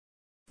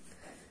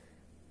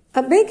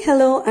A big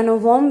hello and a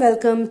warm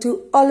welcome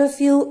to all of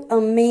you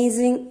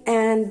amazing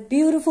and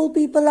beautiful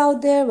people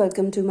out there.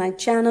 Welcome to my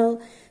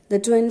channel, the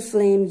Twin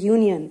Flame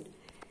Union.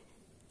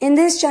 In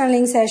this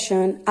channeling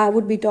session, I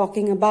would be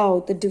talking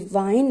about the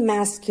divine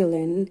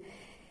masculine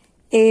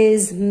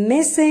is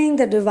missing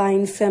the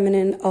divine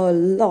feminine a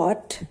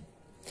lot.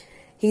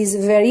 He's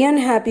very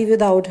unhappy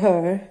without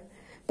her,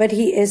 but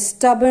he is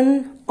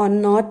stubborn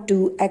on not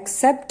to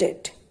accept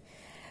it.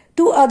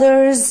 To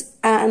others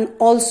and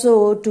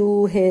also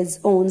to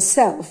his own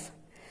self.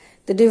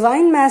 The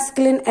divine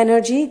masculine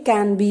energy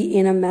can be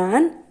in a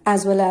man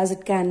as well as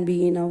it can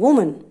be in a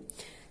woman.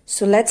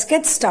 So let's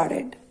get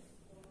started.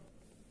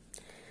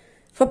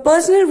 For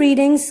personal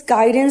readings,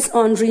 guidance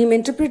on dream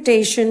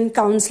interpretation,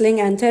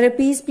 counseling and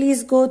therapies,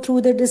 please go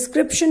through the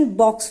description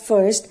box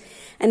first.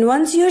 And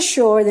once you're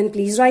sure, then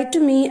please write to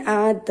me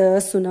at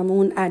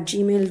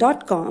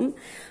TheSunamoon@gmail.com.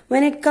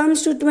 When it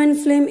comes to twin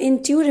flame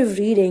intuitive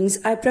readings,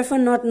 I prefer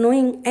not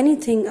knowing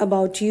anything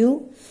about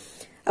you,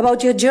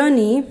 about your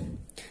journey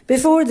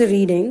before the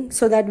reading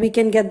so that we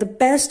can get the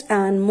best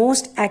and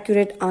most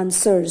accurate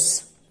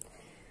answers.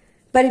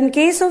 But in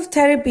case of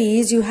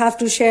therapies, you have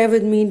to share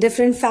with me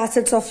different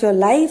facets of your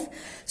life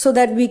so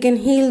that we can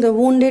heal the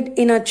wounded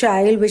inner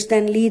child, which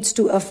then leads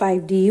to a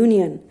 5D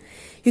union.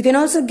 You can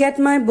also get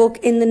my book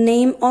In the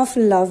Name of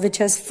Love, which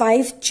has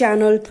 5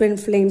 channel twin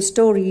flame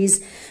stories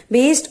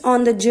based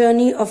on the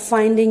journey of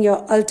finding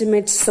your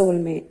ultimate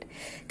soulmate.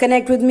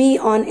 Connect with me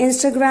on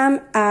Instagram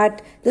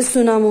at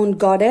TheSunamoon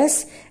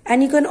Goddess,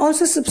 and you can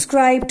also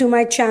subscribe to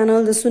my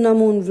channel, The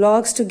TheSunamoon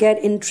Vlogs, to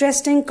get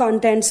interesting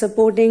content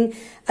supporting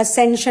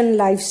Ascension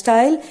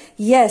lifestyle.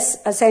 Yes,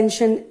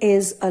 Ascension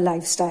is a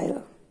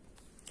lifestyle.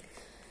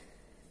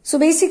 So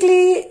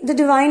basically, the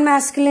divine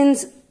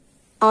masculines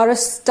are a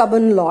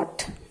stubborn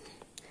lot.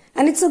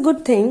 And it's a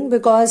good thing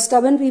because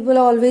stubborn people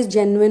are always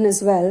genuine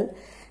as well.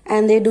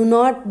 And they do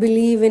not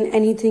believe in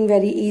anything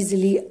very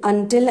easily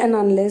until and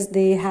unless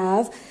they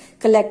have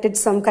collected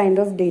some kind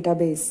of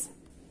database.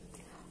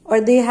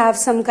 Or they have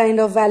some kind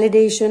of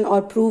validation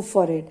or proof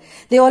for it.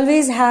 They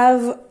always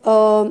have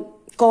a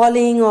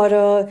calling or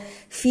a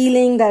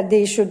feeling that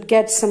they should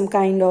get some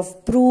kind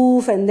of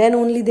proof and then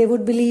only they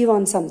would believe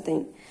on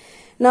something.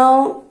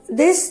 Now,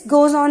 this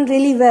goes on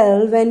really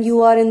well when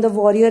you are in the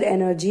warrior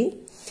energy.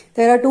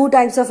 There are 2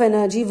 types of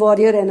energy,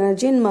 warrior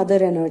energy and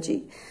mother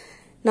energy.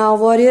 Now,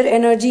 warrior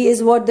energy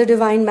is what the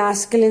divine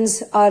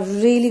masculines are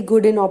really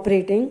good in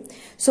operating.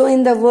 So,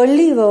 in the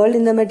worldly world,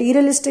 in the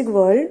materialistic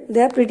world,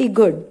 they are pretty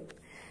good.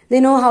 They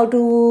know how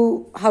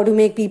to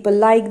make people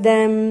like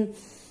them.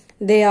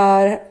 They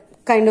are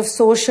kind of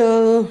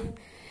social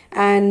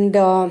and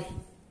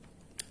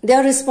they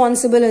are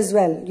responsible as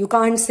well. You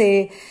can't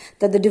say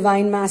that the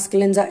divine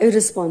masculines are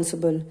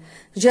irresponsible.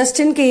 Just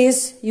in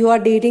case you are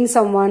dating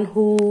someone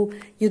who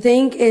you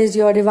think is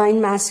your divine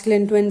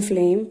masculine twin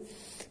flame,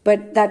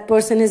 but that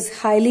person is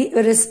highly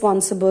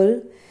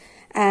irresponsible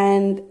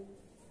and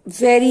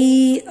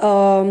very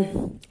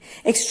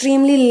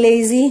extremely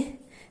lazy,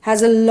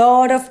 has a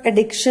lot of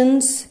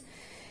addictions,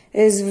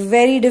 is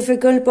very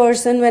difficult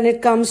person when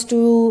it comes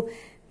to,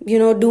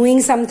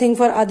 doing something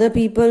for other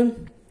people,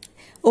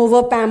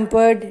 over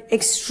pampered,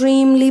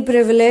 extremely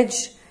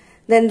privileged,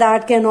 then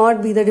that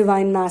cannot be the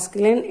divine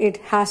masculine. It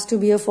has to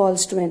be a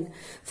false twin.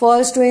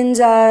 False twins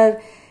are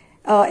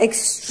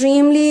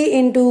extremely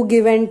into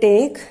give and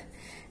take,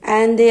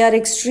 and they are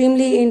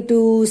extremely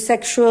into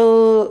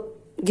sexual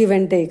give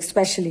and take,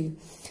 especially.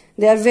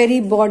 They are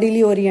very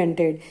bodily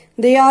oriented.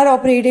 They are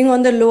operating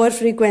on the lower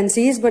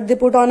frequencies, but they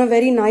put on a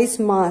very nice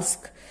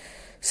mask.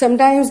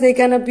 Sometimes they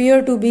can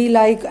appear to be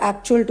like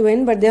actual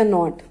twin, but they are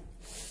not.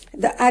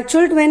 The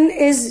actual twin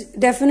is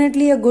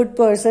definitely a good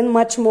person,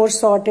 much more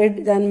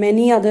sorted than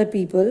many other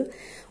people.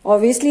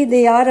 Obviously,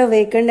 they are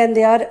awakened and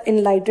they are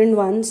enlightened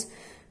ones,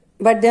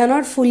 but they are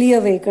not fully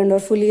awakened or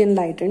fully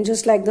enlightened,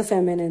 just like the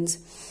feminines.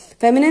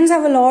 Feminines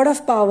have a lot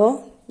of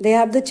power. They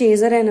have the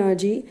chaser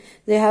energy.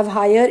 They have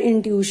higher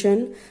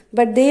intuition,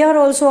 but they are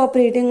also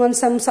operating on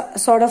some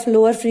sort of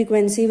lower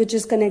frequency, which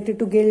is connected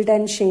to guilt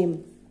and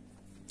shame.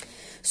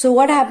 So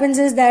what happens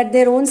is that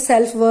their own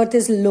self-worth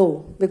is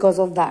low because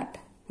of that.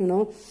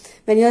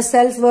 When your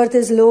self-worth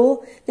is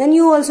low, then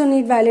you also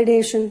need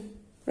validation,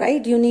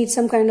 right? You need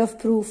some kind of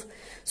proof.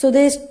 So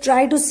they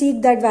try to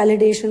seek that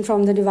validation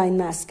from the divine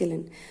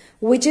masculine,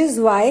 which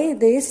is why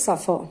they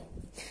suffer,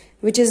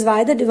 which is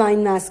why the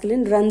divine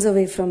masculine runs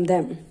away from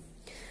them.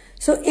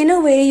 So in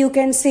a way, you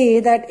can say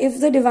that if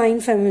the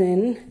divine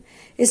feminine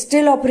is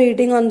still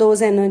operating on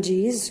those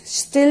energies,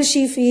 still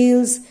she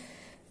feels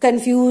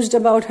confused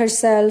about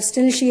herself,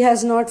 still she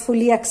has not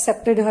fully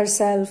accepted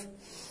herself,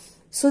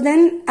 so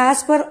then,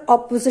 as per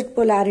opposite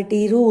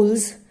polarity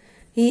rules,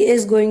 he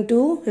is going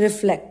to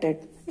reflect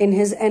it in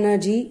his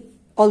energy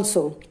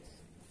also.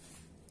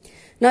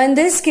 Now, in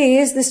this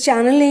case, this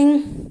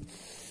channeling,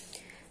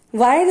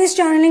 why this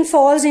channeling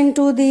falls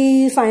into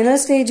the final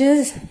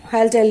stages,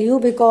 I'll tell you,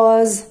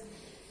 because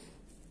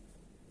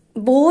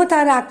both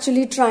are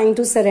actually trying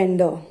to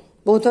surrender.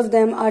 Both of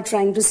them are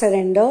trying to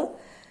surrender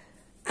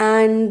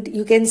And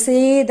you can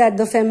say that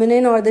the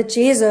feminine or the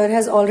chaser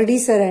has already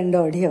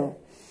surrendered here.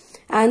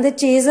 And the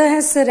chaser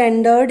has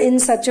surrendered in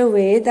such a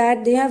way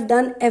that they have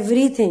done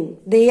everything.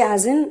 They,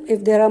 as in,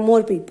 if there are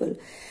more people.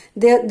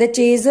 The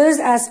chasers,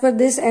 as per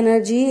this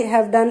energy,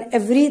 have done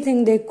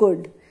everything they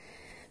could.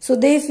 So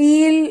they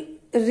feel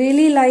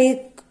really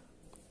like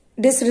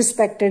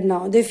disrespected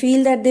now. They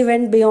feel that they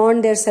went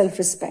beyond their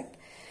self-respect,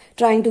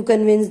 trying to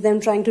convince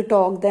them, trying to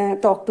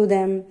talk to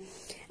them.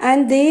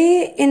 And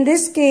they, in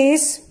this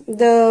case,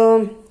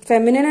 the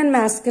feminine and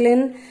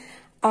masculine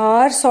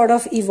are sort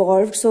of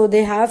evolved. So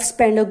they have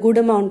spent a good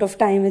amount of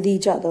time with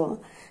each other.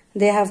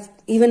 They have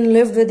even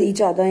lived with each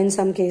other in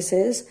some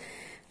cases.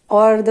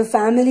 Or the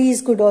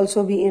families could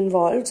also be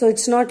involved. So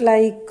it's not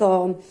like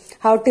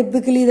how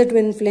typically the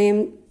twin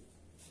flame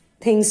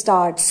thing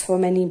starts for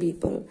many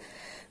people.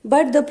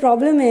 But the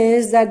problem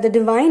is that the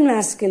divine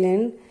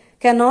masculine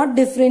cannot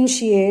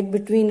differentiate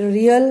between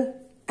real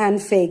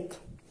and fake.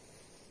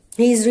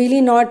 He is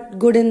really not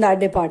good in that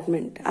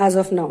department as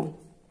of now.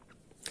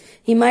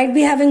 He might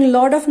be having a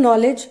lot of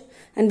knowledge,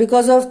 and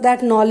because of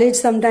that knowledge,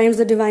 sometimes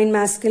the divine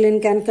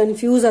masculine can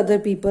confuse other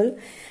people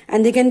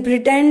and they can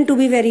pretend to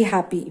be very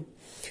happy.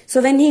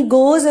 So when he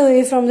goes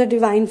away from the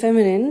divine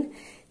feminine,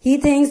 he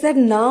thinks that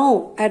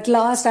now at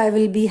last I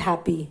will be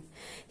happy.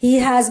 He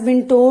has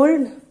been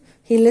told,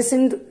 he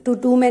listened to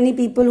too many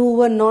people who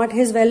were not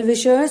his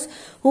well-wishers,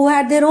 who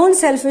had their own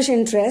selfish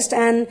interest,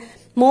 and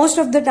most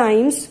of the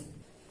times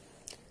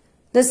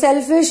the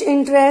selfish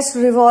interest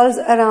revolves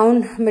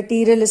around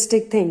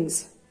materialistic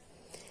things.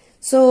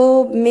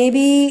 So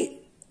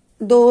maybe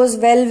those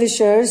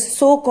well-wishers,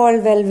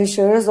 so-called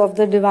well-wishers of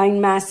the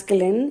divine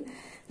masculine,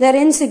 they're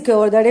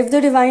insecure that if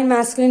the divine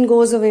masculine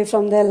goes away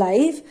from their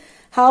life,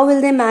 how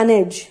will they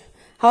manage?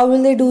 How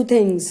will they do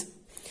things?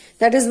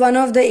 That is one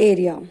of the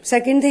area.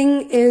 Second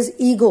thing is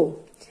ego.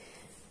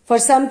 For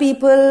some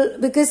people,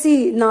 because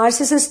see,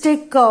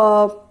 narcissistic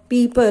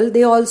people,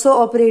 they also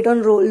operate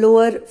on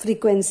lower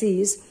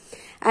frequencies.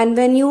 And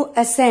when you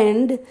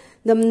ascend,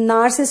 the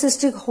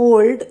narcissistic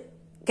hold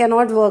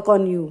cannot work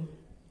on you,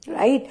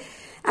 right?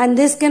 And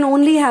this can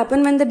only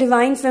happen when the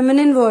divine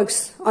feminine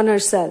works on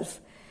herself.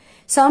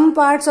 Some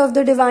parts of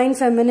the divine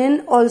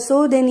feminine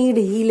also, they need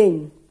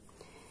healing.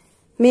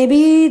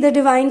 Maybe the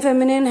divine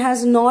feminine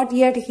has not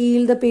yet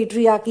healed the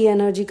patriarchy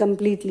energy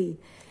completely.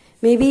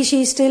 Maybe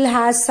she still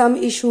has some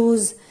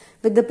issues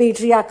with the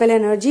patriarchal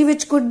energy,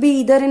 which could be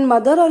either in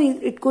mother or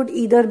it could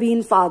either be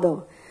in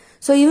father.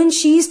 So even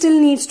she still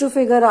needs to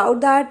figure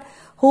out that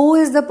who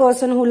is the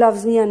person who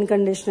loves me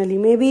unconditionally.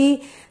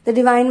 Maybe the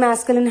divine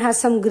masculine has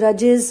some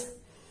grudges,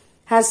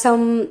 has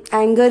some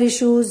anger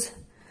issues,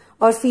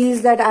 or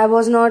feels that I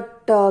was not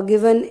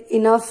given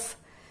enough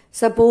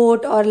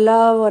support or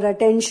love or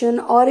attention,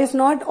 or if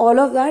not all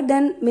of that,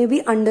 then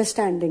maybe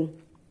understanding.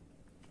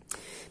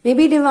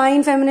 Maybe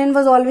divine feminine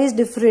was always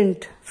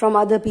different from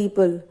other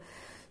people.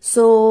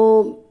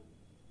 So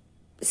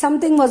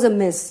something was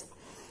amiss.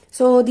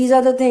 So these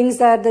are the things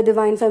that the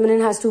divine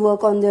feminine has to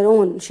work on their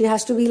own. She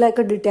has to be like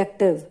a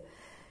detective.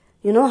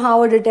 You know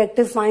how a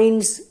detective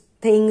finds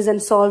things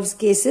and solves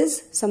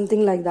cases?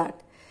 Something like that.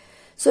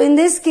 So in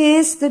this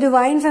case, the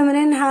divine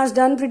feminine has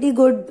done pretty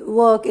good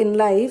work in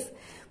life,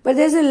 but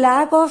there's a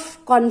lack of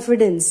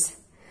confidence.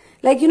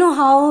 Like, you know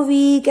how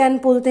we can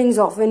pull things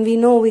off. When we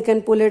know we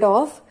can pull it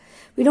off,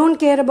 we don't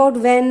care about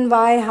when,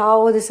 why,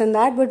 how, this and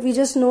that, but we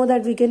just know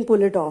that we can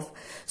pull it off.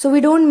 So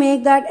we don't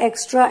make that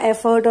extra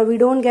effort, or we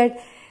don't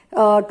get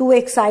too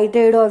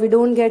excited, or we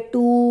don't get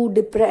too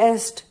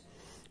depressed.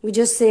 We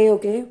just say,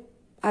 okay,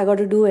 I got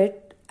to do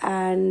it,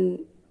 and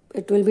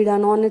it will be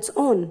done on its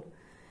own.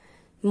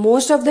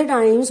 Most of the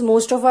times,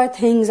 most of our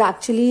things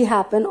actually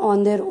happen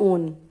on their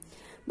own.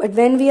 But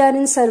when we are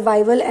in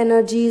survival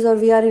energies or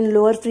we are in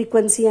lower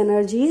frequency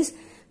energies,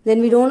 then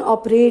we don't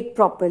operate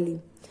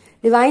properly.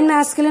 Divine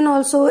masculine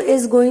also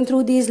is going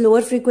through these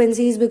lower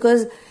frequencies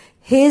because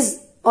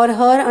his or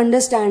her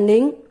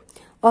understanding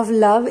of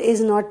love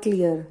is not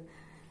clear.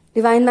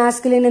 Divine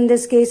masculine in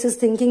this case is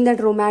thinking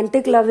that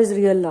romantic love is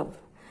real love.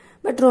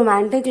 But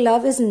romantic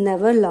love is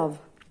never love.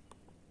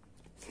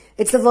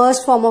 It's the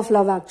worst form of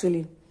love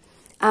actually.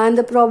 And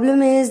the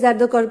problem is that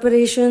the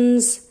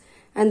corporations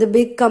and the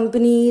big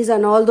companies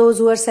and all those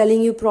who are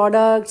selling you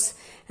products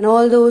and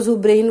all those who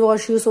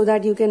brainwash you so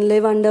that you can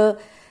live under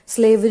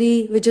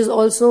slavery, which is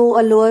also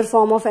a lower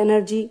form of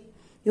energy.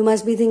 You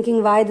must be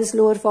thinking, why this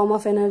lower form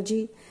of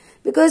energy?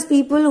 Because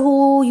people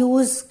who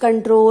use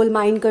control,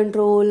 mind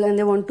control, and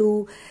they want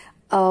to,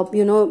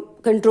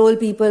 control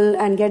people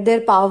and get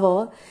their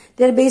power,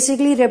 they're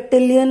basically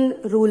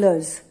reptilian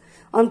rulers.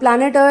 On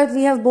planet Earth,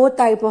 we have both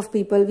type of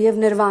people. We have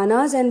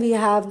nirvanas and we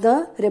have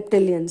the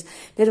reptilians.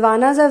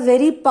 Nirvanas are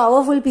very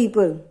powerful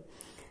people.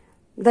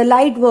 The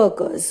light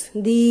workers,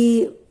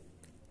 the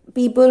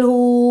people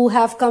who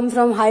have come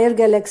from higher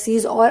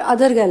galaxies or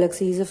other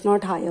galaxies, if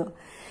not higher.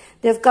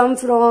 They've come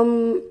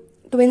from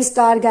twin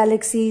star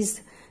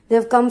galaxies.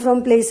 They've come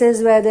from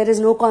places where there is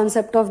no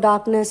concept of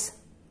darkness.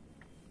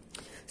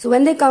 So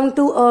when they come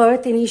to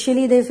Earth,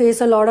 initially they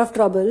face a lot of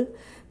trouble,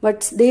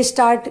 but they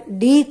start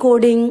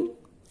decoding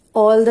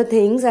all the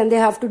things and they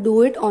have to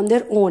do it on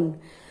their own.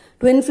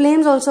 Twin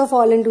flames also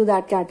fall into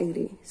that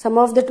category. Some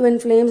of the twin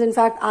flames, in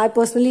fact, I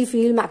personally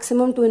feel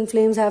maximum twin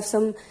flames have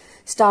some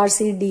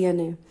starseed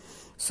DNA.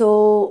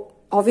 So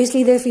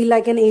obviously they feel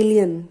like an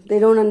alien. They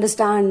don't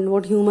understand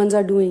what humans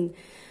are doing.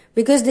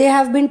 Because they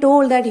have been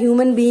told that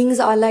human beings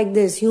are like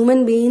this.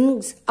 Human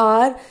beings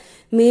are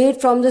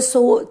made from the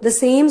soul, the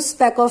same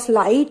speck of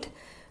light,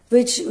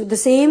 which the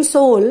same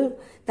soul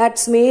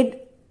that's made,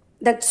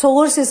 that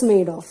source is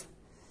made of.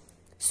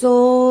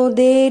 So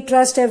they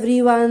trust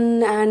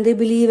everyone and they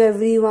believe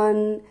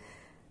everyone,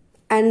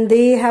 and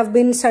they have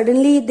been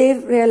suddenly,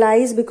 they've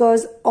realized,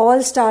 because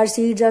all star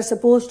seeds are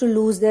supposed to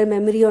lose their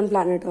memory on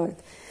planet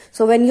Earth.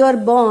 So when you are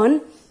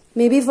born,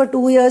 maybe for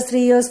 2 years,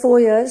 3 years, 4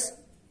 years,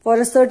 for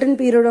a certain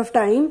period of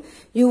time,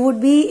 you would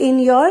be in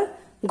your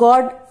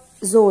God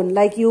zone.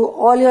 Like you,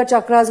 all your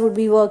chakras would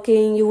be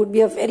working. You would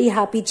be a very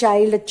happy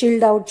child, a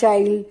chilled out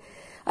child,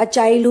 a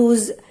child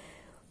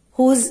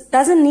who's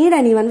doesn't need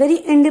anyone, very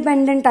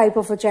independent type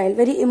of a child,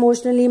 very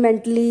emotionally,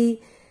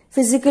 mentally,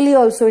 physically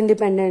also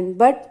independent.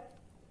 But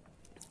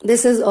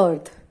this is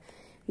Earth.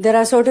 There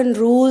are certain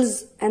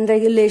rules and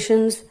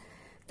regulations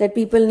that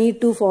people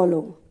need to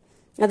follow.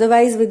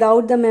 Otherwise,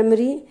 without the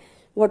memory,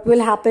 what will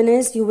happen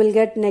is you will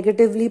get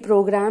negatively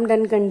programmed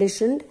and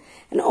conditioned,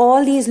 and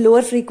all these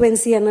lower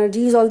frequency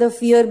energies, all the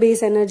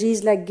fear-based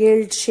energies like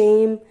guilt,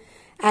 shame,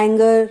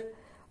 anger,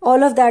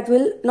 all of that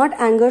will, not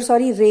anger,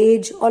 sorry,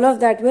 rage, all of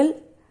that will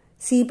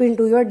seep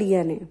into your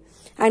DNA.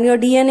 And your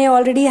DNA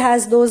already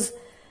has those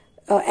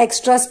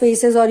extra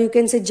spaces, or you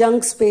can say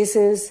junk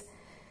spaces,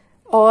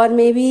 or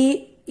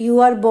maybe you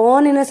are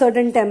born in a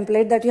certain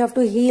template that you have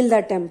to heal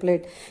that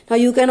template. Now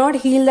you cannot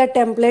heal that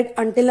template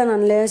until and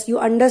unless you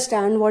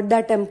understand what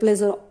that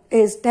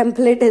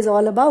template is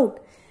all about,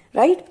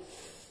 right?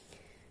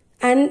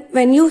 And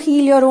when you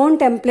heal your own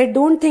template,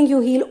 don't think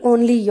you heal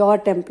only your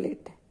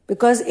template,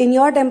 because in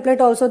your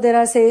template also there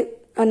are, say,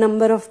 a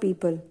number of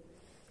people.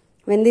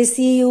 When they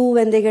see you,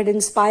 when they get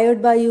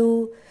inspired by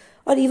you,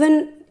 or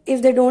even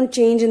if they don't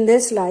change in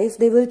this life,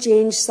 they will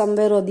change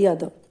somewhere or the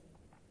other.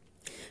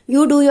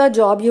 You do your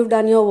job, you've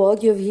done your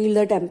work, you've healed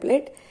the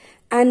template,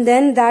 and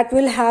then that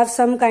will have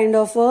some kind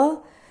of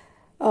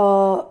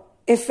a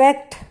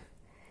effect,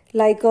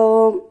 like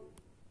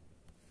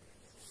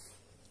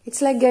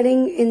it's like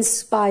getting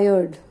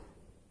inspired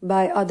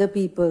by other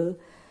people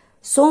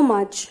so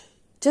much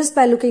just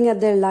by looking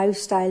at their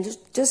lifestyle,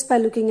 just by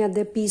looking at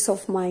their peace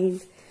of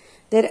mind,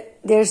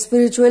 their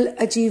spiritual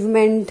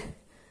achievement.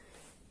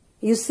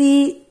 You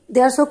see,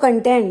 they are so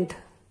content.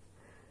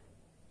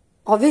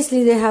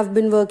 Obviously, they have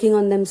been working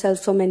on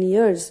themselves for many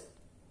years.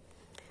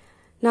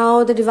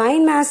 Now, the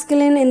Divine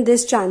Masculine in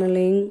this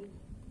channeling,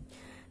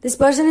 this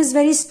person is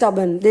very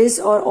stubborn. This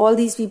or all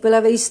these people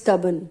are very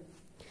stubborn.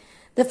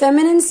 The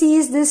Feminine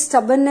sees this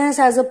stubbornness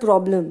as a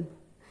problem.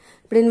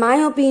 But in my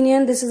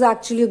opinion, this is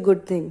actually a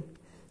good thing.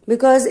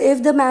 Because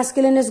if the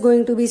Masculine is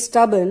going to be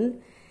stubborn,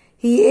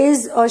 he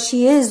is or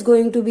she is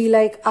going to be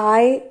like,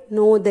 I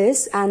know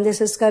this and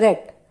this is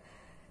correct.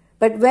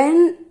 But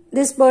when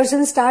this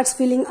person starts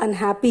feeling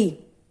unhappy,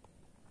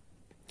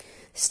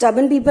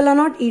 stubborn people are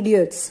not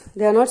idiots.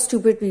 They are not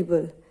stupid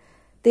people.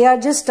 They are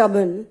just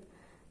stubborn.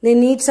 They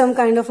need some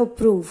kind of a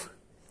proof.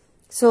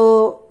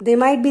 So they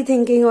might be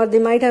thinking, or they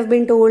might have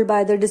been told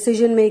by the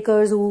decision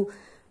makers who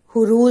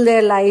rule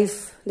their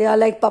life, they are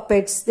like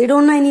puppets. They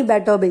don't know any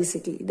better,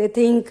 basically. They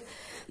think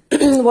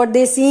what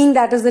they're seeing,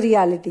 that is the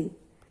reality.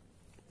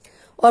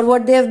 Or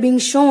what they have been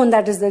shown,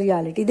 that is the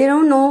reality. They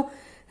don't know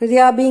they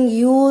are being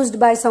used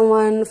by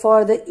someone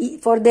for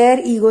their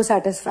ego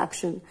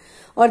satisfaction,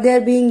 or they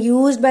are being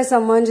used by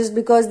someone just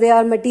because they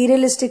are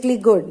materialistically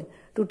good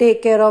to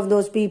take care of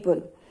those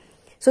people.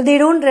 So they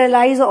don't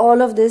realize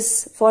all of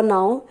this for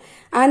now,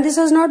 and this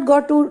has not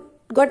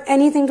got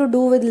anything to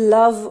do with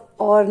love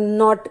or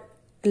not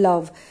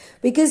love.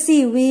 Because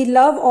see, we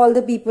love all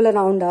the people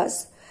around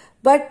us,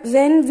 but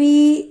when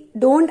we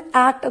don't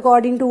act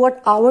according to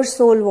what our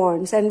soul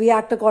wants, and we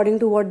act according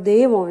to what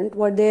they want,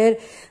 what their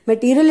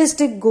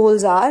materialistic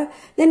goals are,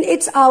 then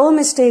it's our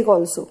mistake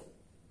also.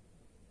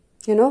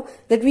 You know,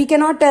 that we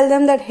cannot tell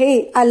them that,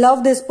 hey, I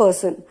love this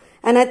person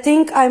and I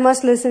think I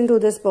must listen to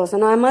this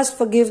person, I must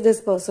forgive this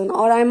person,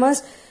 or I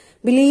must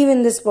believe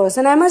in this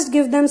person, I must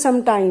give them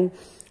some time.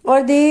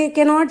 Or they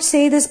cannot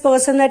say this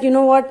person that, you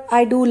know what,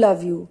 I do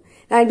love you,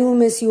 I do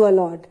miss you a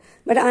lot,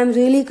 but I'm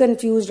really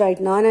confused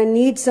right now and I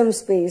need some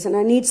space and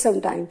I need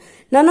some time.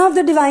 None of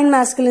the Divine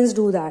Masculines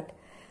do that.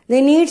 They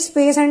need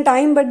space and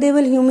time, but they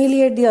will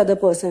humiliate the other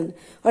person,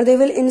 or they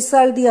will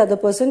insult the other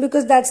person,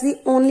 because that's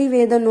the only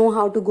way they know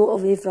how to go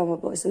away from a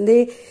person.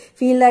 They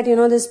feel that, you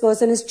know, this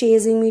person is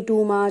chasing me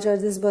too much, or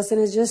this person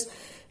is just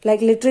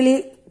like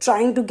literally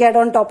trying to get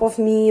on top of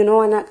me, you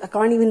know, and I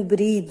can't even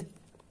breathe.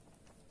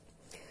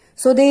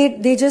 So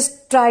they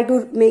just try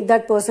to make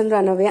that person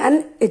run away.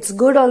 And it's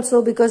good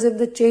also, because if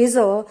the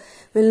chaser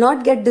will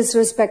not get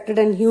disrespected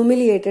and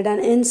humiliated and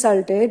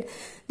insulted,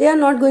 they are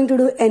not going to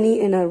do any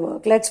inner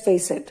work. Let's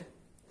face it.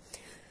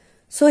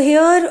 So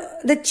here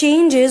the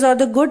change is, or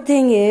the good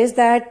thing is,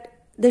 that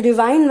the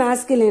divine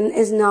masculine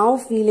is now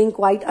feeling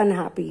quite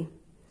unhappy.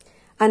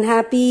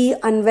 Unhappy,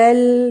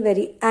 unwell,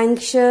 very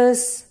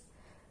anxious.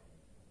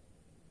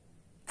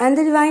 And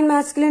the divine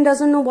masculine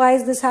doesn't know why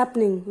is this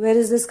happening. Where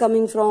is this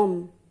coming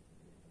from?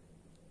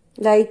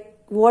 Like,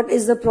 what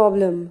is the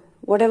problem?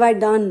 What have I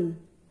done?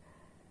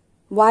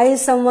 Why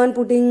is someone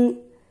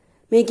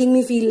making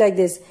me feel like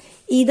this?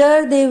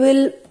 Either they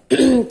will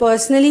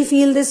personally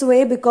feel this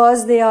way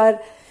because they are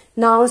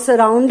now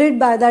surrounded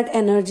by that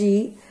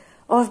energy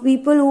of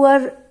people who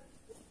are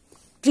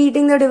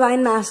treating the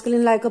divine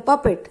masculine like a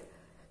puppet.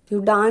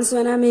 You dance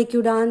when I make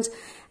you dance.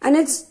 And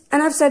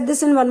I've said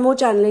this in one more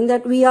channeling,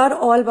 that we are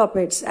all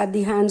puppets at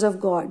the hands of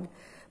God.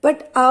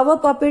 But our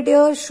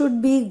puppeteer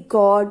should be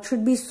God,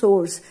 should be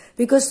Source,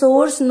 because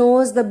Source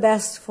knows the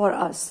best for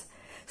us.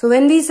 So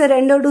when we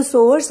surrender to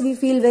Source, we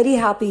feel very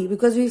happy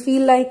because we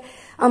feel like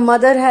a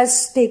mother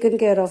has taken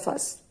care of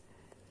us.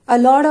 A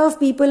lot of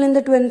people in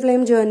the twin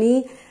flame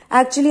journey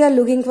actually are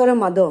looking for a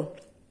mother.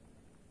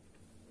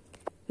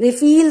 They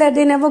feel that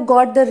they never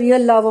got the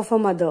real love of a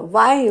mother.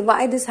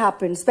 Why this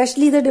happened?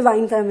 Especially the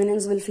divine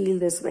feminines will feel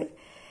this way.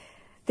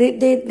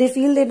 They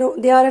feel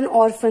they are an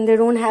orphan. They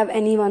don't have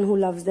anyone who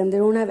loves them. They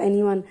don't have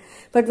anyone.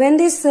 But when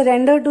they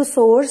surrender to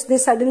Source, they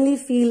suddenly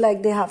feel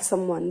like they have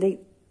someone.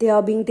 They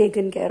are being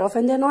taken care of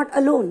and they're not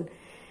alone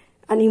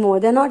anymore.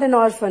 They're not an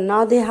orphan.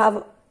 Now they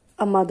have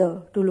a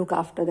mother to look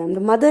after them.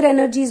 The mother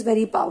energy is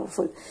very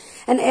powerful.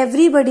 And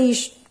everybody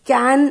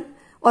can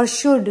or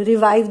should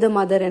revive the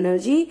mother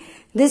energy.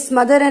 This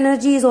mother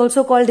energy is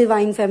also called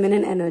divine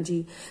feminine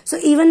energy. So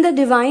even the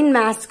divine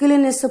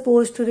masculine is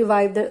supposed to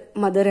revive the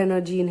mother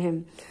energy in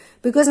him.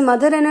 Because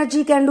mother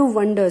energy can do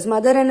wonders.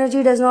 Mother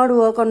energy does not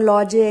work on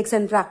logics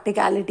and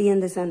practicality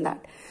and this and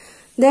that.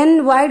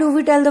 Then why do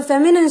we tell the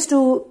feminines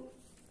to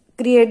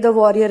create the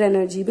warrior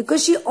energy?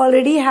 Because she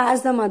already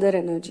has the mother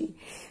energy.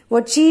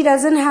 What she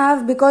doesn't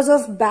have because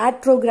of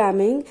bad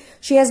programming,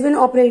 she has been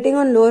operating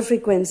on lower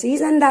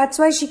frequencies, and that's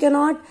why she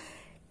cannot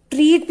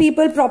treat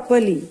people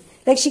properly.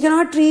 Like, she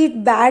cannot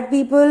treat bad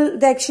people,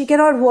 like she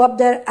cannot whoop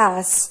their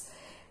ass.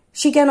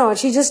 She cannot.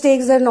 She just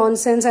takes their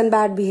nonsense and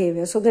bad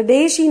behavior. So the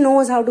day she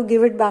knows how to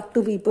give it back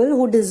to people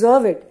who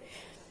deserve it,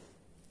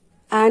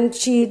 and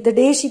the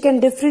day she can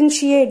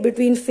differentiate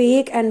between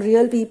fake and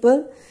real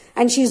people,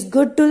 and she's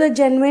good to the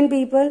genuine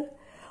people,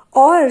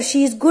 or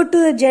she's good to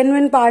the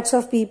genuine parts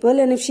of people,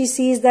 and if she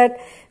sees that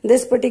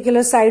this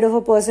particular side of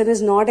a person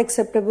is not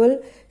acceptable,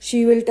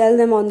 she will tell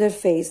them on their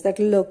face that,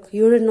 look,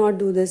 you did not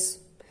do this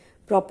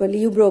properly,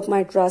 you broke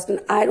my trust and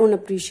I don't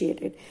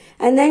appreciate it.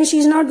 And then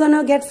she's not going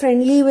to get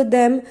friendly with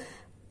them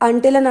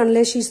until and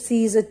unless she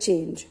sees a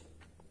change.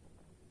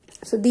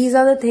 So these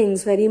are the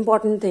things, very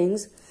important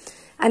things.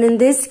 And in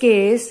this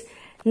case,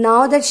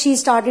 now that she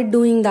started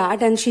doing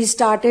that, and she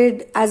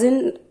started, as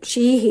in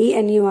she, he,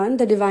 anyone,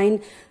 the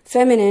divine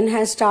feminine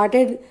has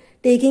started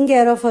taking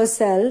care of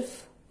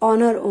herself on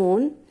her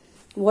own,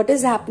 what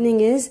is happening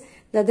is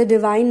that the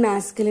divine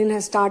masculine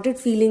has started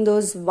feeling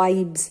those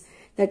vibes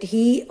that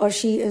he or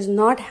she is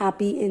not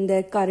happy in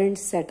their current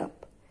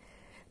setup.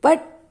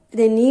 But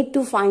they need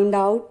to find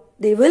out,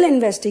 they will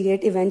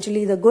investigate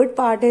eventually. The good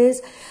part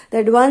is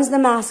that once the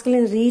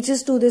masculine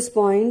reaches to this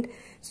point,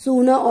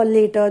 sooner or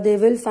later they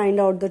will find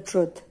out the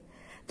truth.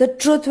 The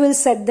truth will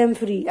set them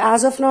free.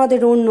 As of now, they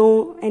don't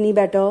know any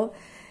better.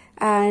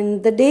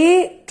 And the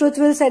day truth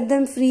will set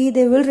them free,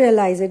 they will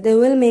realize it. They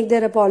will make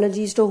their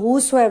apologies to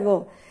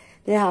whosoever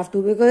they have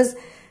to. Because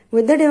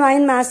with the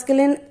divine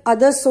masculine,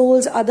 other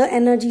souls, other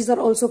energies are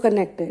also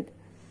connected.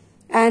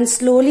 And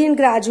slowly and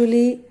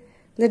gradually,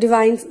 the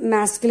divine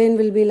masculine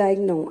will be like,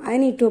 no, I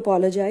need to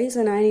apologize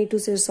and I need to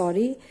say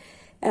sorry.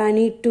 And I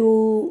need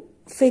to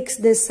fix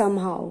this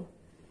somehow.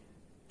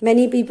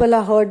 Many people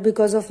are hurt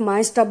because of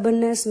my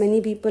stubbornness.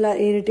 Many people are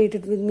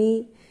irritated with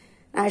me.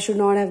 I should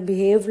not have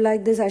behaved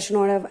like this. I should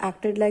not have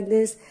acted like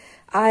this.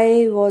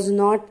 I was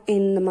not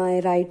in my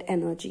right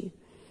energy.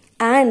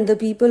 And the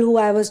people who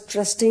I was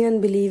trusting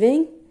and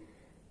believing,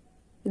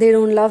 they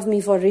don't love me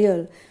for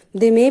real.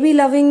 They may be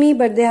loving me,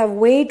 but they have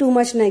way too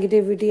much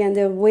negativity and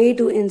they're way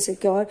too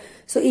insecure.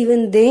 So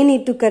even they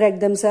need to correct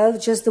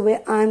themselves just the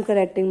way I'm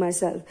correcting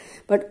myself.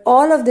 But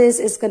all of this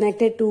is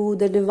connected to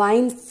the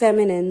divine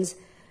feminine's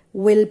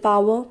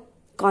willpower,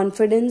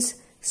 confidence,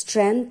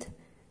 strength,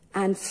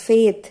 and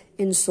faith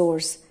in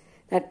Source.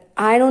 That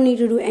I don't need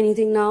to do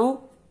anything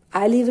now.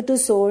 I leave it to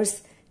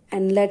Source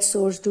and let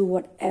Source do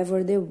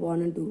whatever they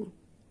want to do.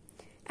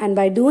 And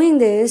by doing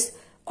this,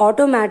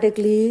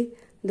 automatically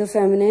the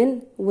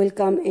feminine will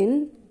come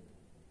in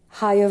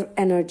higher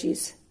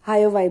energies,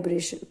 higher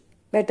vibration,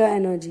 better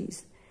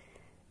energies,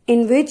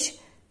 in which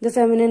the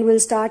feminine will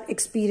start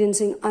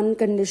experiencing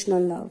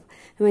unconditional love.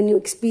 And when you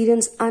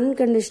experience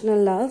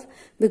unconditional love,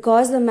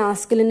 because the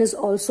masculine is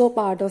also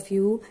part of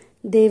you,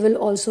 they will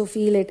also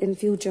feel it in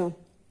future.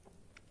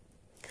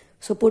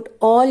 So put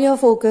all your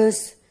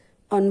focus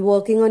on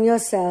working on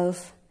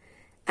yourself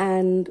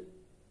and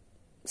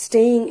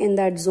staying in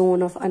that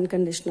zone of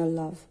unconditional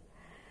love.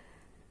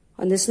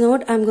 On this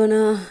note, I'm going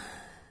to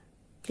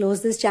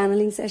close this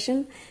channeling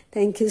session.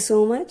 Thank you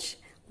so much.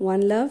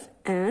 One love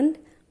and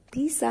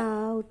peace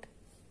out.